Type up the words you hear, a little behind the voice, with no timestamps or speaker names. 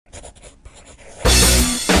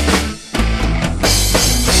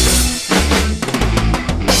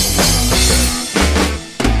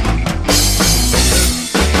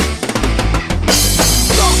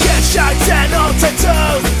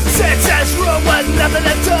wrong with nothing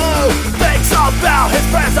to do. Thinks about his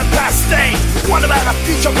past and past state. What about the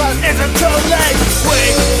future, but isn't too late.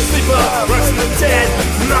 Wake, sleeper, rest the dead.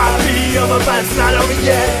 Not be over, but it's not over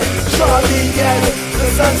yet. Draw the end, the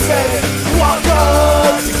sunset. Walk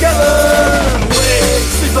on together. Wake,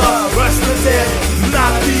 sleeper, rest the dead.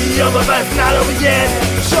 Not be over, but it's not over yet.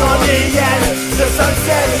 Draw the end, the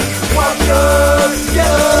sunset. Walk on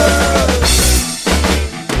together.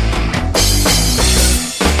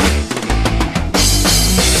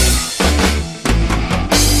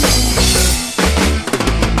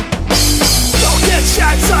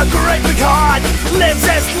 A great big heart lives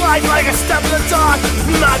his life like a step in the dark.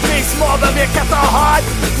 Might be small, but have you kept the heart?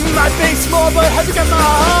 Might be small, but have you kept the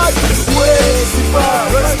heart? Wake, sleeper,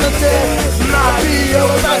 rest the dead. Might be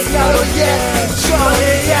over, but it's not over yet.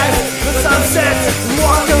 Surely yet, the sun sets.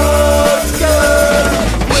 Walk on together.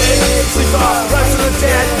 Wake, sleeper, rest the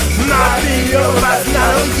dead. Might be over, but it's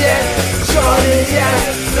not over yet. Surely yet,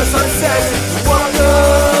 the sun sets. Walk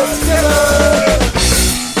on together.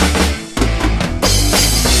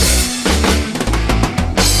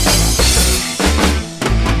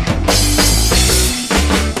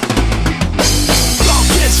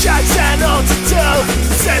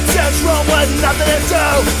 Sentence wrong with nothing to do.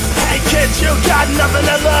 Hey kids, you got nothing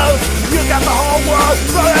to lose. You got the whole world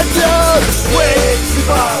for to do. Wake,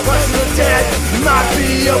 sleeper, rest of the dead. Might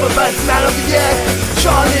be over, but it's not over yet.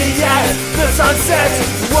 Surely yet, the sun sets.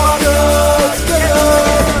 Walk on together.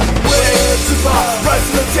 Wake, sleeper, rest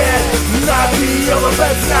of the dead. Might be over, but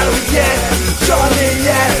it's not over yet. Surely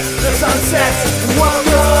yet, the sun sets. Walk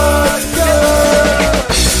on together.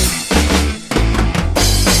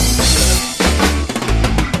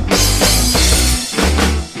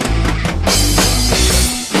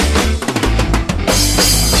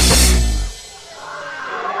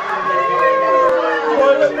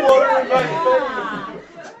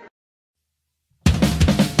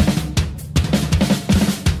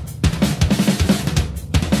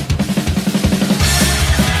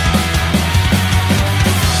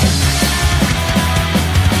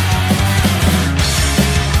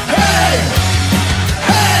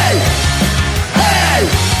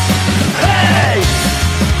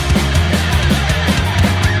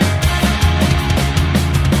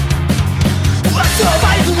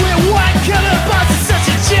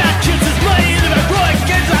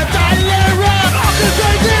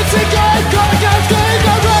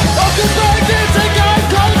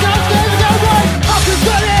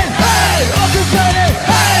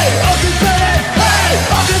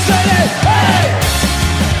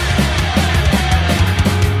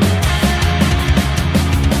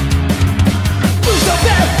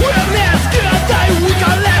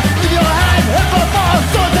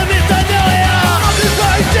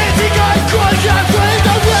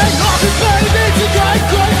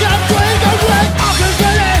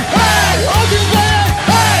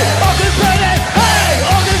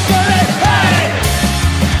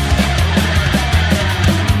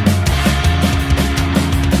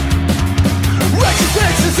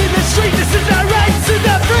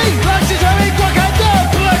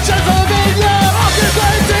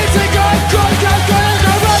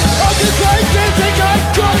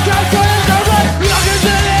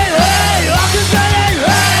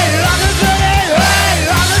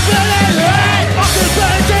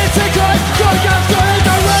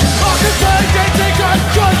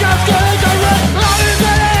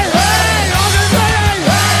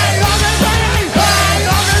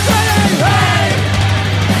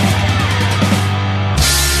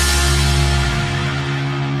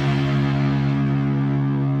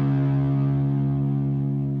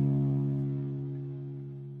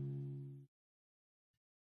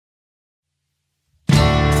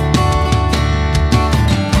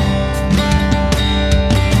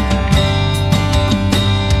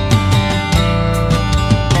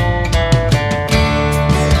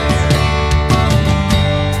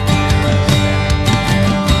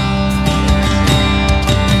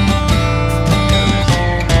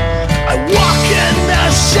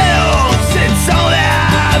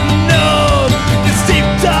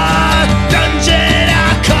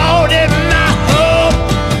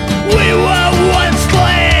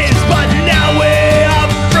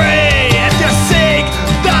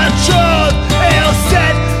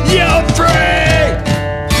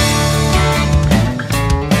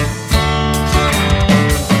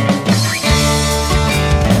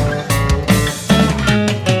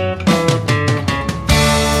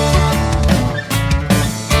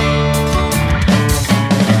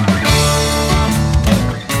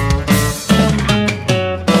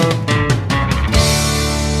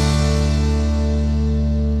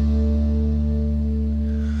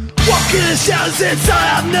 the shadows inside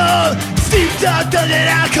I've known, steeped up, done it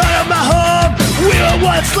out, caught up my home. We were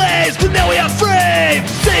once slaves, but now we are free.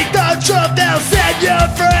 Seek the truth, that'll set you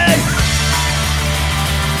free.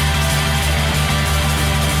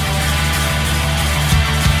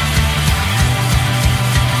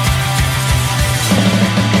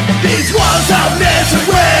 These walls of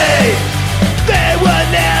misery, they were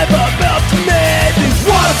never built for me. These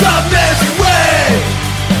walls of misery,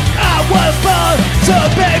 I was born to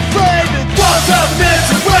be free. These walls of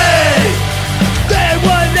misery, they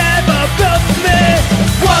were never built for me.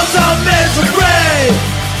 Walls of misery,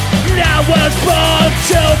 I was born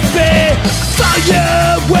to be. For you,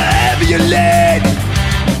 wherever you lead,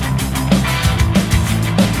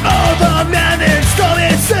 over mountains,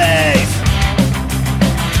 stormy seas.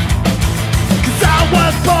 I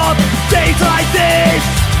was born for days like these.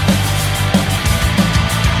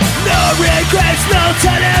 No regrets, no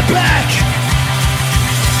turning back.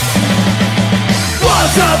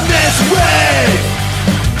 Walls of misery,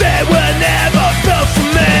 they were never built for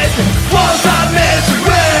me. Walls of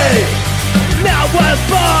misery, I was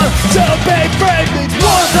born to be free. These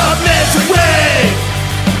walls of misery,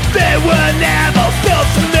 they were never built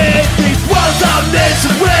for me. These walls of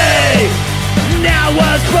misery, I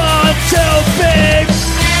was born to be.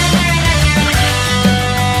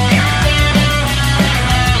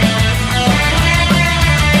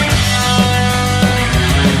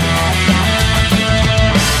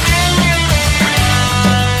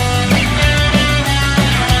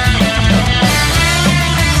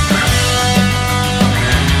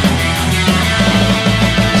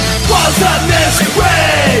 Walls of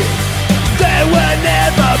misery, they were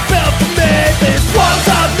never built for me. These walls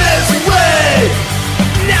of misery,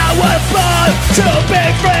 I was born to be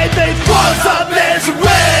free. These walls of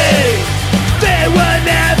misery, they were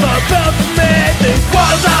never built for me. These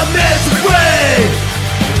walls of misery,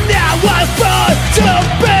 I was born to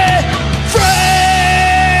be free.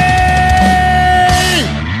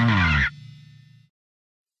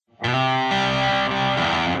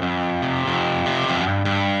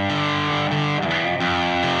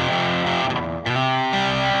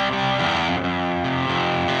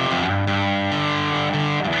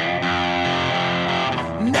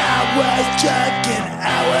 I was drunk and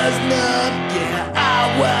I was numb. Yeah, I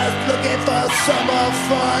was looking for some more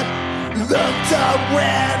fun. Looked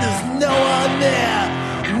around, there's no one there.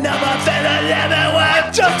 Now my fellow living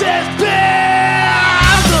with justice beer.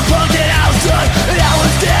 I was a punk and I was drunk and I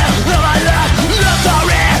was there. All my life, looked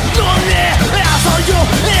around, no one there. I saw you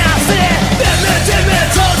and I said,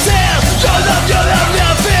 dimmed hotels. Your love,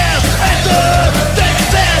 your fears. And the things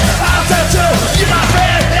that I'll tell to you, my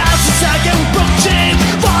friend. I was just like a broke chain.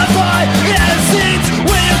 Yeah, it seems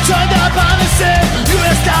when you turned up on the scene, you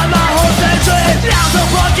missed out my whole century. I was a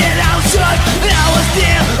punk and I was drunk and I was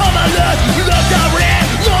there on my luck. You looked around,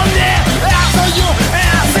 no one there. I saw you and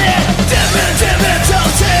I said, dimmed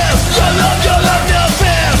hotels. Your love, no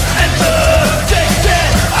fears. And the things that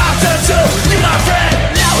I'll tell to you, my friend.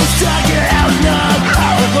 I was drunk and I was numb. I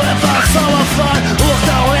was looking for some fun. Looked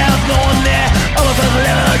around, no one there. All of us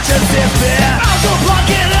living just disappear. I was a punk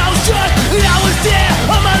and I was drunk and I was there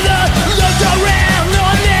on my luck. Looked around, no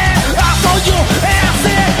one there. I saw you and I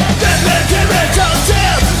said, dimmed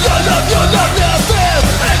hotels. Your love, no fears.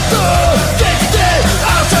 And the things that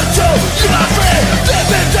I'll tell to you, my friend.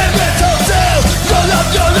 Dimmed hotels. Your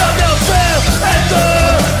love, no fears. And the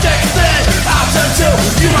things that I'll tell to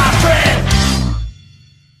you, my friend.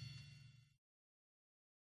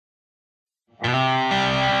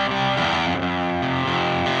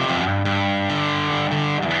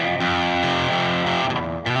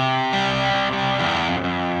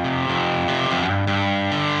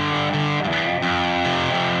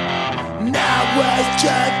 I was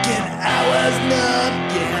drunk and I was numb.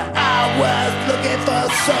 Yeah, I was looking for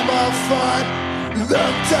some more fun.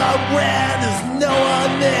 Looked around, there's no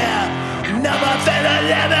one there. Now my fellow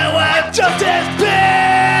living with justice beer.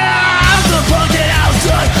 I was a punk and I was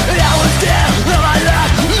drunk and I was there all my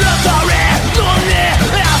life. Looked around, no one there.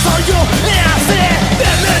 I saw you and I said,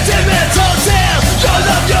 dimmed hotels. Your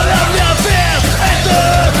love, no fears. And the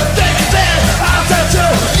things that I'll tell to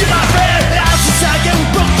you, my friend. I was just like a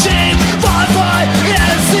broke chain.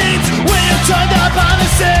 Yeah, it seems when you turned up on the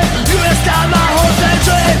scene, you missed out my whole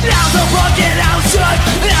century. I was a punk and I was drunk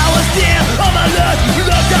and I was there on my luck. You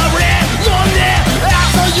looked around, no one there. I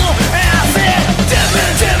saw you and I said, dimmed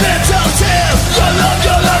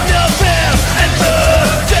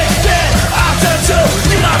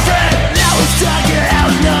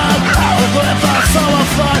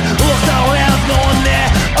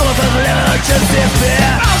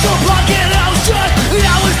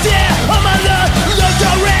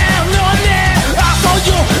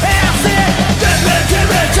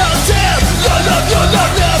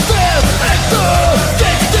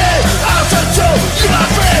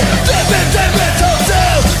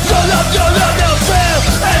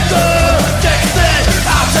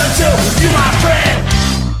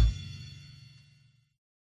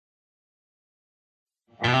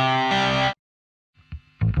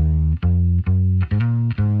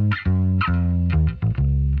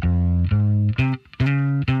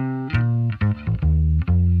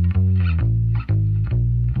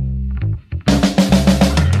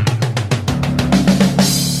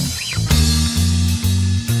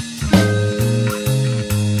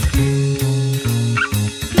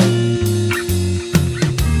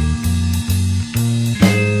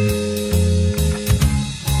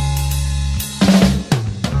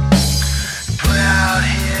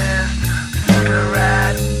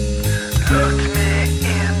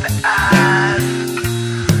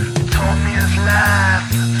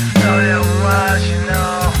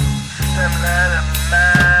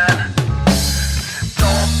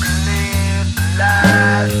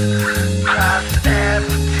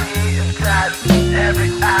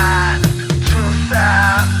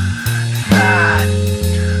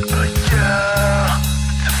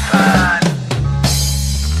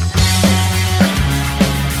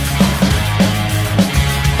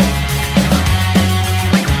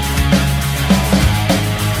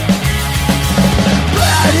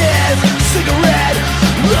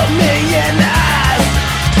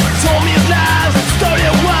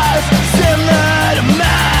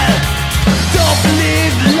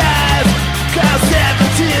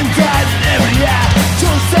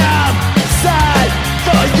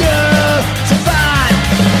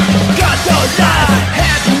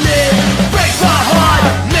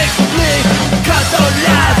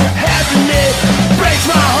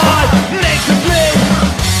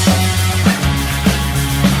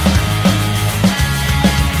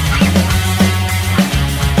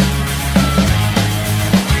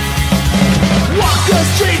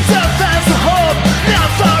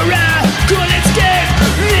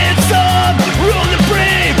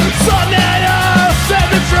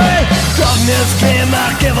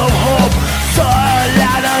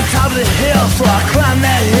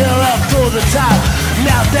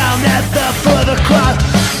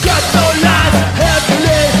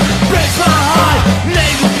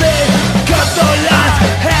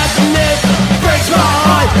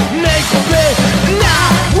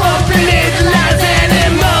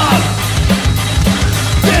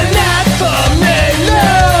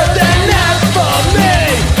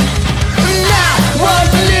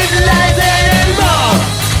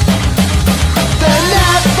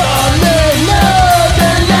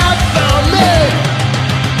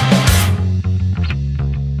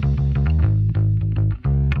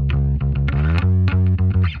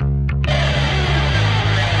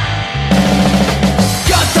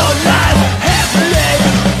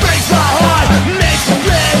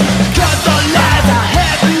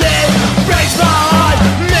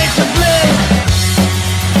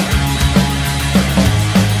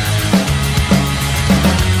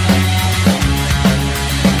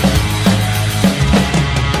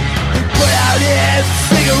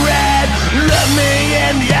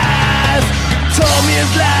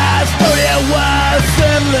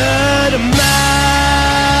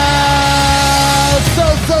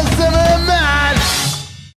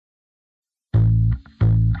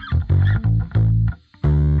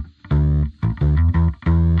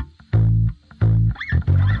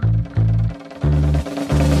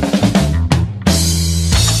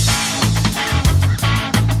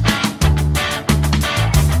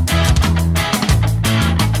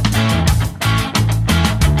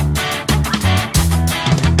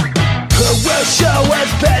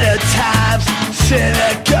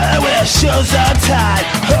Cynical with her shoes untied.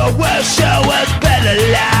 Her will show us better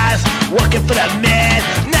lies. Working for the man,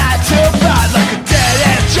 9 to 5, like a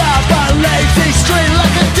dead-end job on lazy street.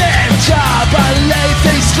 Like a dead job on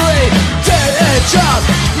lazy street. Dead-end job,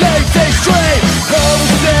 lazy street. Who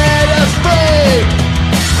set us free?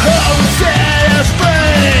 Who set us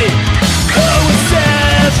free? Who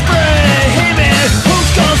set us free? Hey man, who's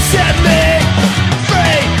gonna set me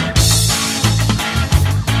free?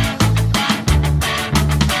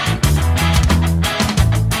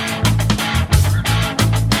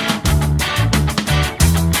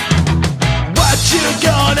 What you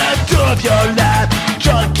gonna do with your life?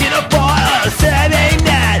 Drunk in a bar on a Saturday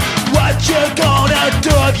night. What you gonna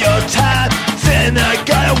do with your time? Then I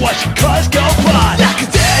gotta watch your cars go by. Like a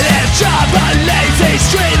dead-end job on lazy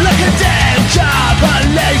street. Like a dead job on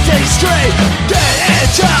lazy street. Dead-end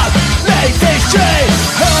job, lazy street.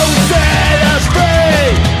 Who set us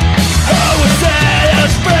free? Who set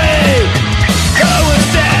us free? Who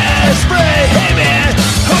set us free? Hey man,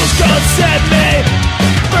 who's gonna set me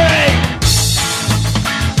free?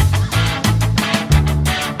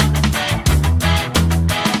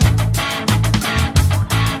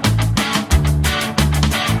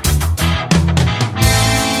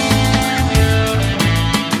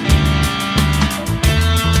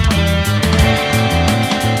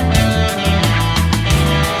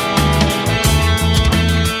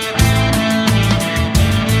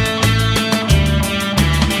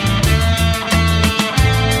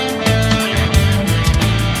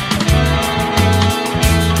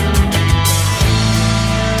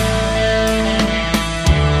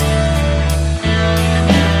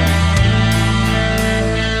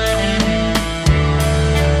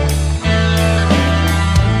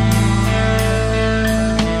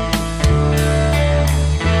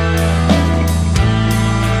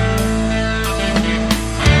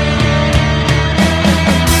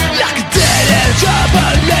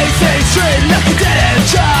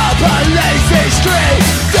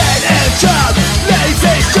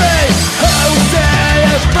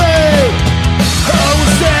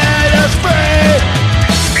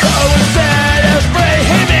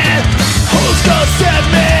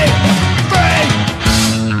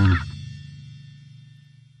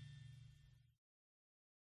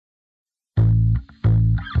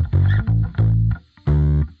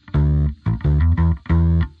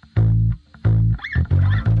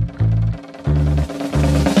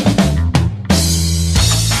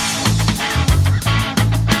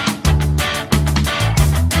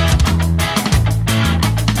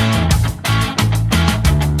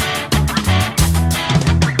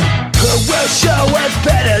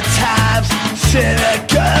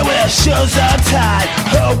 Cynical with her shoes untied.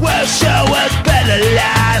 Her will show us better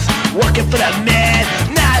lies. Working for the man,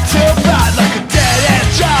 9 to 5, like a dead-end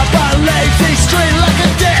job on lazy street. Like a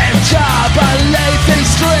dead job on lazy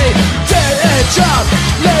street. Dead-end job,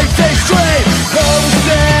 lazy street. Who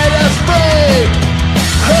set us free?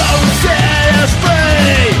 Who set us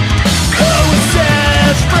free? Who set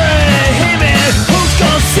us free? Hey man, who's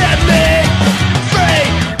gonna set me free?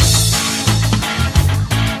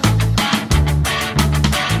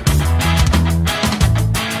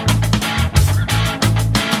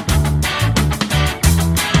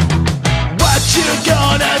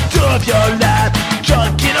 Of your life,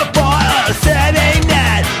 drunk in a bar on a Saturday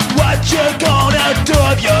night. What you gonna do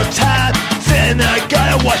with your time? Then I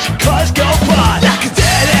gotta watch your cars go by. Like a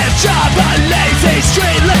dead-end job on lazy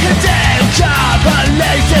street. Like a dead